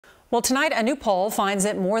Well, tonight, a new poll finds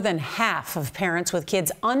that more than half of parents with kids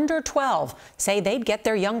under 12 say they'd get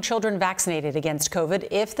their young children vaccinated against COVID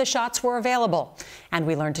if the shots were available. And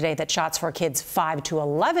we learned today that shots for kids 5 to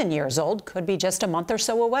 11 years old could be just a month or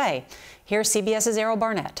so away. Here's CBS's Errol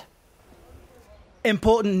Barnett.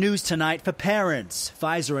 Important news tonight for parents.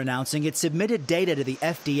 Pfizer announcing it submitted data to the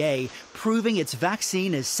FDA proving its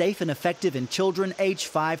vaccine is safe and effective in children aged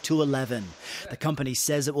 5 to 11. The company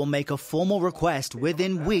says it will make a formal request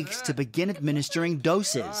within weeks to begin administering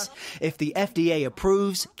doses. If the FDA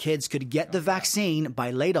approves, kids could get the vaccine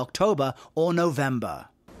by late October or November.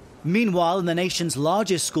 Meanwhile, in the nation's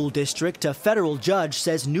largest school district, a federal judge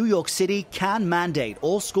says New York City can mandate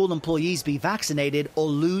all school employees be vaccinated or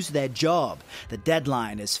lose their job. The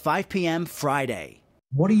deadline is 5 p.m. Friday.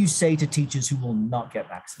 What do you say to teachers who will not get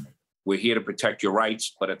vaccinated? We're here to protect your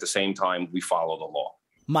rights, but at the same time, we follow the law.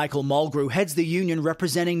 Michael Mulgrew heads the union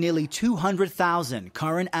representing nearly 200,000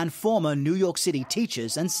 current and former New York City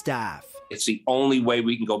teachers and staff. It's the only way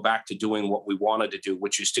we can go back to doing what we wanted to do,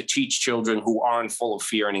 which is to teach children who aren't full of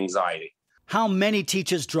fear and anxiety. How many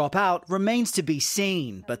teachers drop out remains to be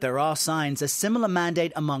seen, but there are signs a similar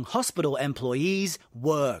mandate among hospital employees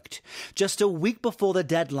worked. Just a week before the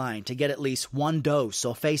deadline to get at least one dose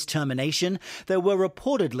or face termination, there were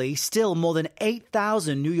reportedly still more than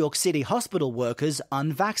 8,000 New York City hospital workers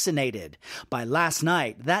unvaccinated. By last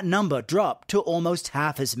night, that number dropped to almost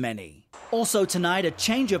half as many. Also tonight, a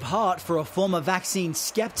change of heart for a former vaccine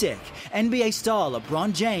skeptic. NBA star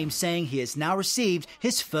LeBron James saying he has now received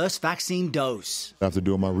his first vaccine dose. After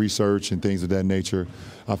doing my research and things of that nature,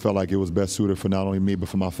 I felt like it was best suited for not only me, but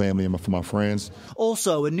for my family and for my friends.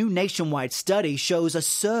 Also, a new nationwide study shows a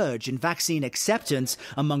surge in vaccine acceptance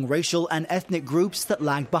among racial and ethnic groups that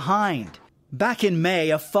lagged behind. Back in May,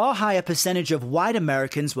 a far higher percentage of white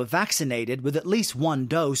Americans were vaccinated with at least one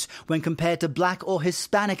dose when compared to black or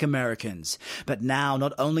Hispanic Americans. But now,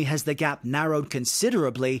 not only has the gap narrowed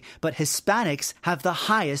considerably, but Hispanics have the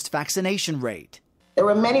highest vaccination rate. There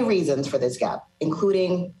were many reasons for this gap,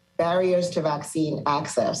 including barriers to vaccine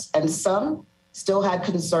access, and some still had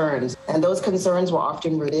concerns, and those concerns were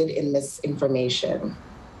often rooted in misinformation.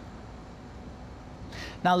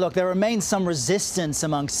 Now, look, there remains some resistance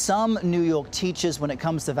among some New York teachers when it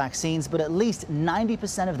comes to vaccines, but at least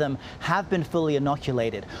 90% of them have been fully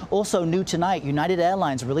inoculated. Also new tonight, United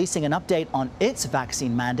Airlines releasing an update on its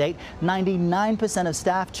vaccine mandate. 99% of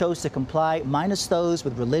staff chose to comply, minus those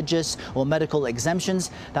with religious or medical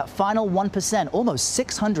exemptions. That final 1%, almost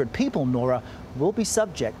 600 people, Norah, will be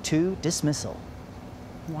subject to dismissal.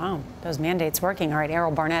 Wow, those mandates working. All right,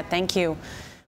 Errol Barnett, thank you.